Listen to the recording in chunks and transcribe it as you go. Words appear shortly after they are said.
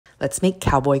Let's make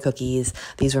cowboy cookies.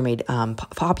 These were made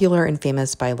popular and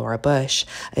famous by Laura Bush.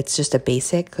 It's just a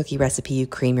basic cookie recipe. You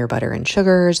cream your butter and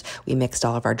sugars. We mixed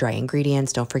all of our dry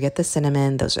ingredients. Don't forget the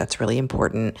cinnamon. That's really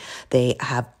important. They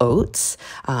have oats,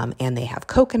 and they have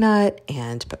coconut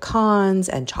and pecans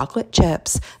and chocolate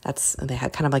chips. They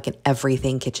had kind of like an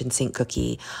everything kitchen sink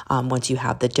cookie. Once you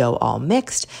have the dough all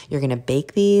mixed, you're going to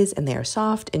bake these, and they are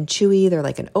soft and chewy. They're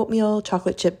like an oatmeal,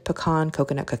 chocolate chip, pecan,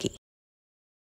 coconut cookie.